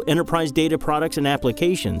valuable enterprise data products and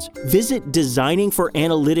applications, visit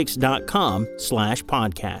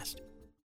designingforanalytics.com/podcast.